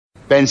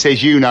Ben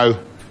says you know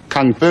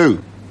Kung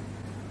Fu.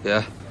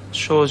 Yeah.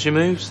 Sure as your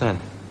moves, then.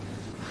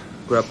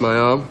 Grab my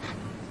arm.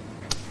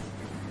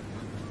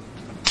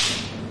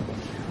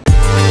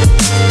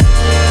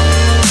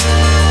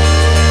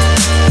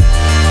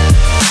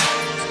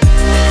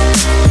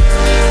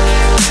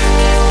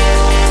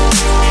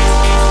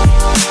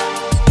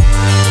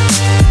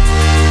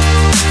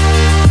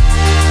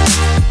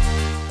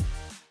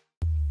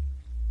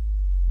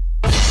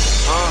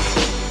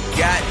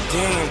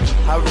 Goddamn,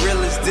 how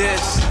real is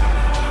this?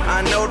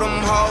 I know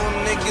them whole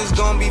niggas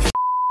gon' be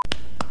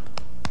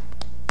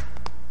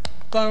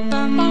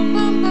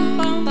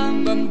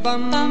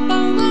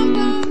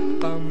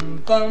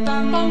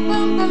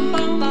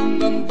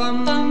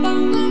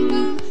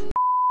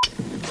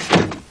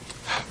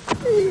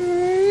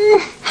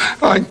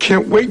I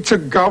can't wait to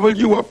gobble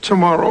you up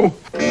tomorrow.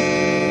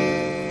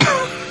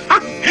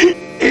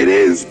 It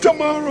is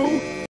tomorrow.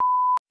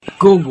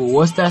 Google,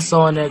 what's that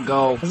song that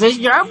go? It's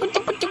your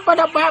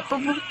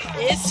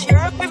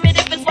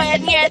primitive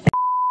plan here.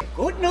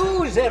 Good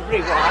news,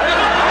 everyone.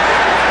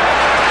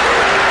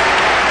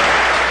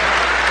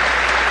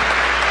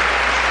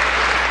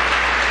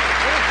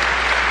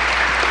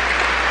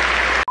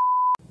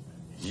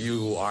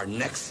 You are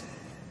next.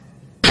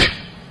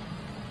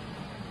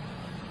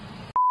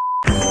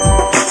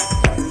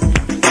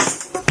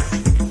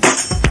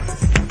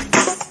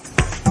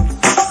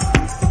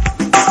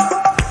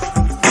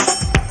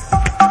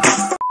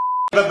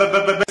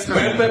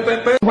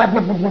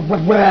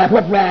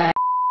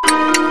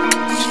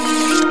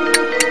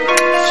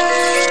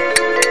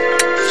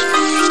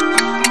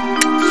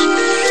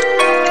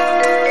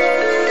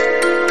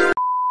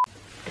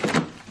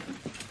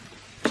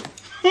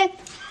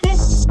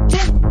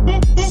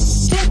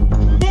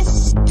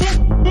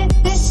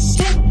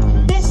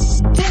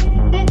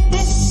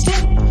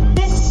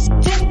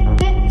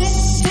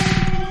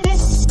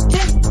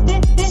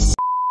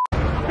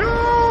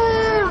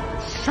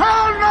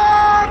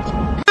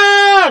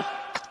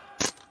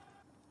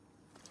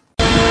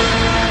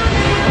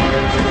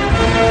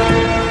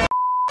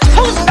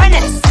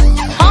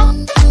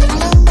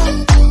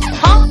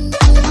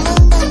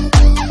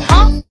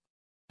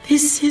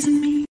 This is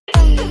me.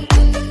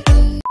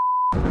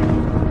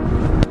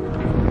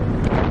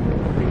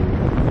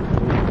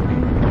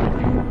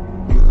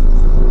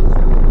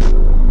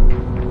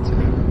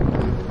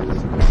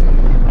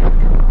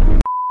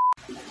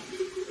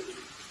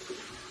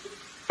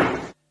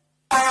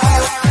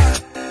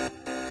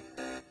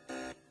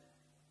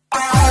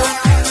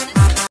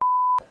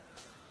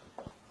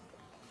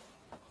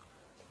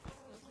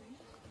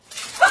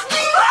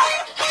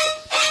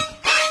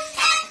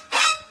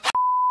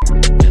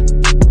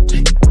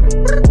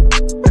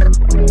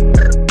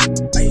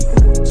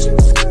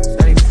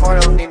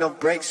 No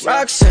breaks,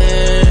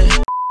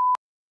 Roxanne.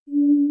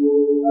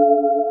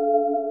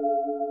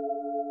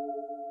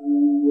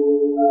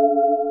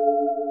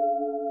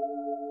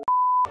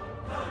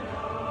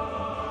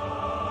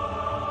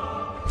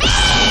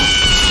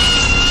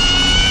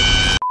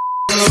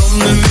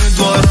 Огромными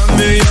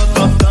дворами я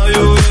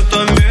топтаю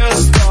это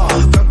место.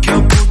 Как я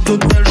буду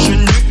дальше,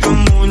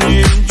 никому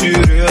не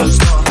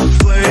интересно. В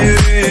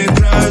плеере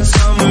играют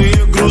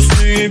самые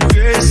грустные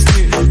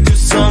песни. Те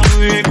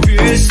самые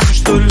песни,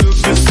 что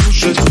любит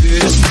слушать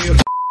весь мир.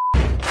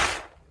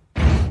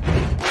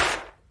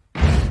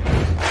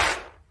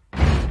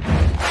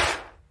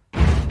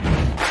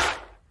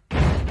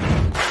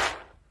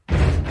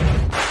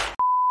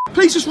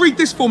 Please just read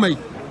this for me.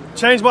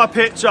 Change my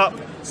pitch up,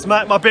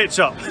 smack my bitch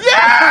up.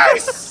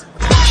 Yes!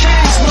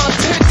 Change my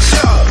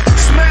pitch up,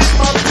 smash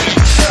my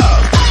bitch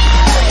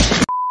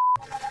up.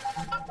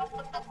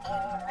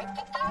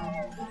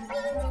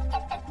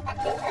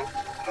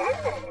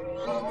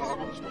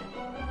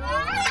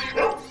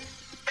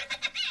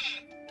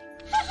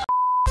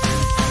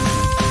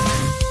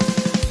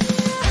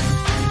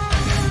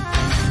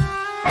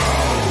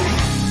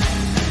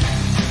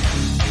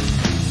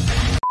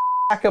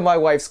 Back of my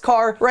wife's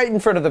car, right in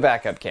front of the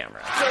backup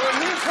camera. So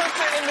when you put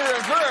it in the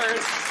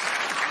reverse,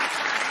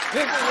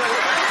 this is what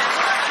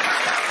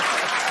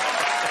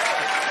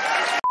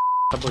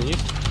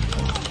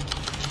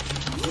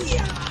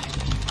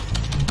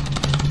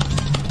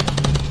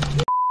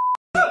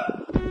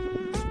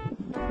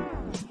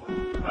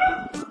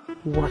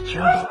Watch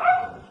out.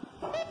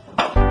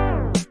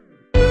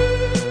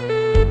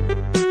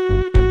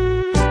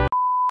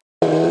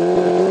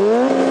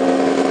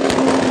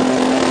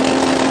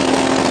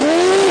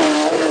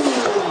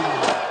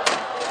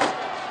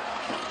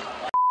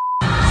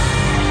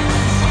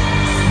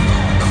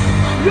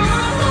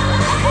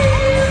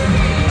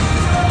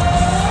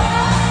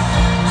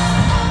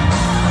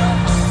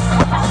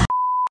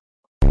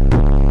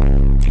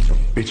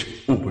 Bitch,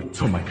 Uber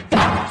to my dick.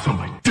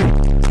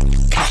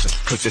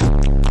 Cause it's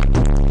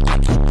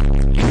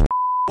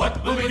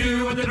What will we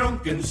do with the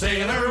drunken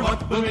sailor?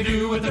 What will we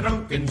do with the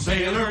drunken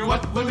sailor?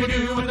 What will we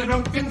do with the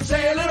drunken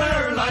sailor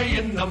early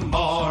in the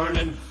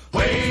morning?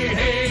 Way,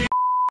 hey.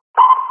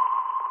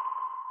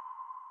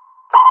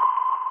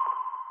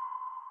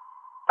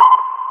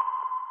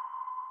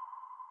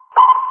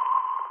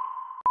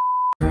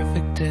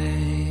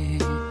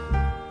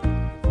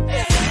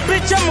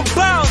 bitch, I'm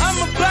about.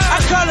 I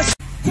call it.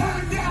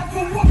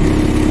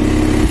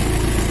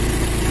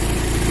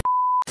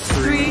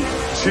 3,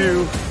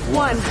 2,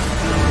 1.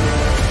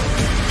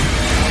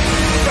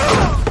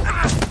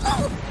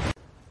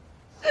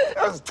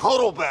 That was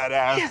total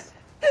badass.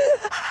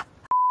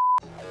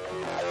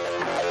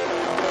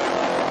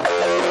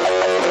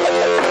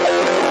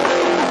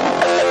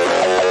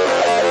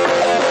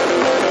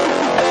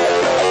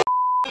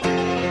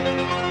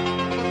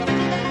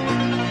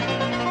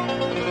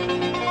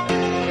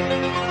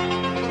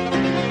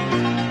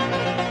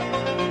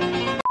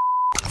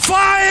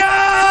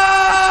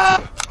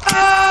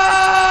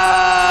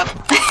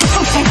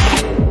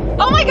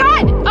 Oh my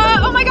god!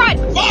 Oh my god!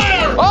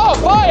 Fire! Oh,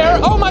 fire!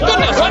 Oh my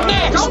goodness, what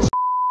next? oh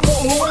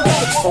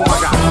my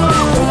god.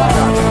 Oh my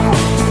god.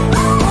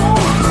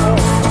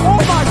 Oh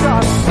my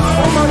god.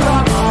 Oh my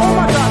god. Oh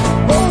my god.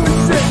 Holy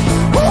shit.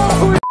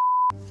 Holy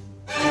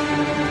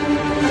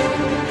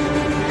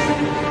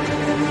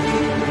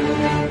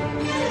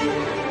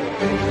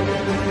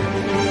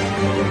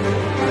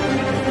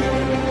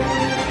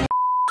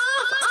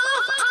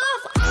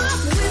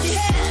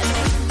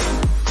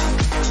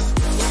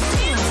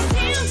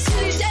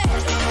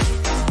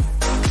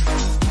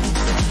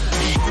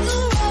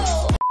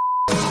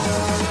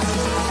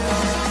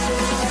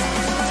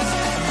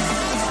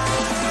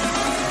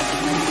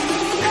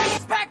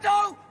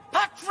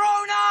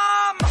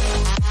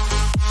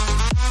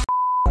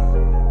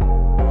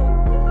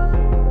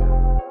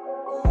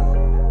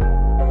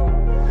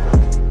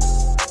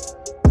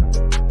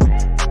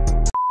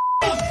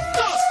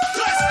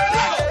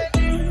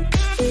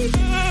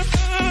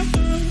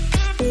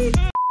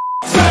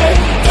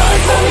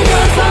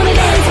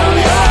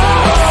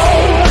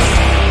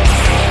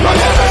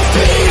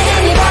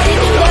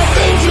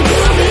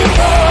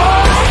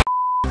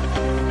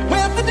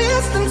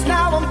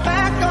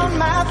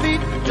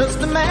just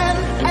a man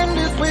and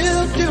his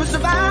will to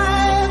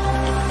survive.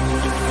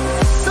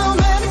 So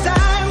many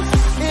times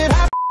it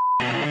happened.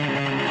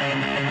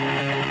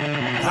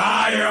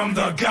 I am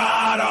the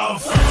god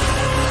of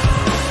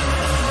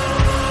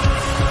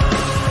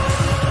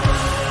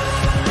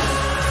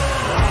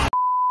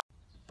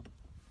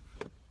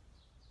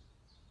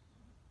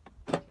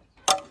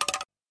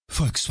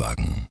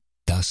Volkswagen,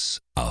 das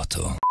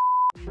Auto.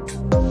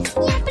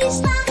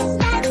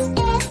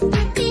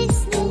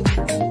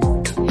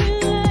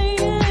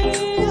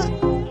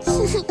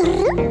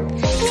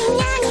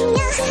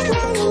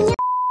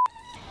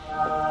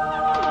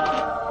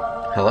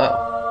 Hello.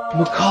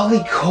 Macaulay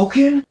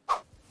Culkin?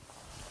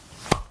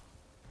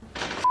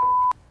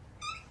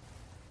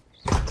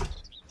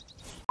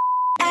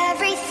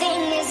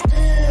 Everything is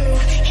blue.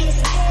 His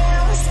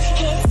pills,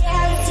 his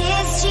dance,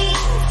 his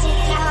jeans.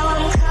 Now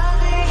I'm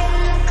covered in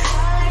the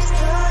colors,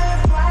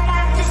 boulevard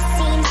at the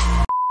seams.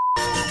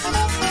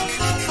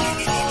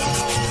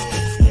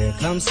 Here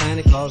comes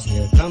Santa Claus,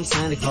 here comes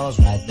Santa Claus,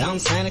 right down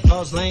Santa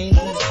Claus Lane.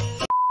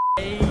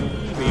 Baby,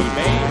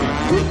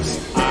 baby.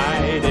 Oops.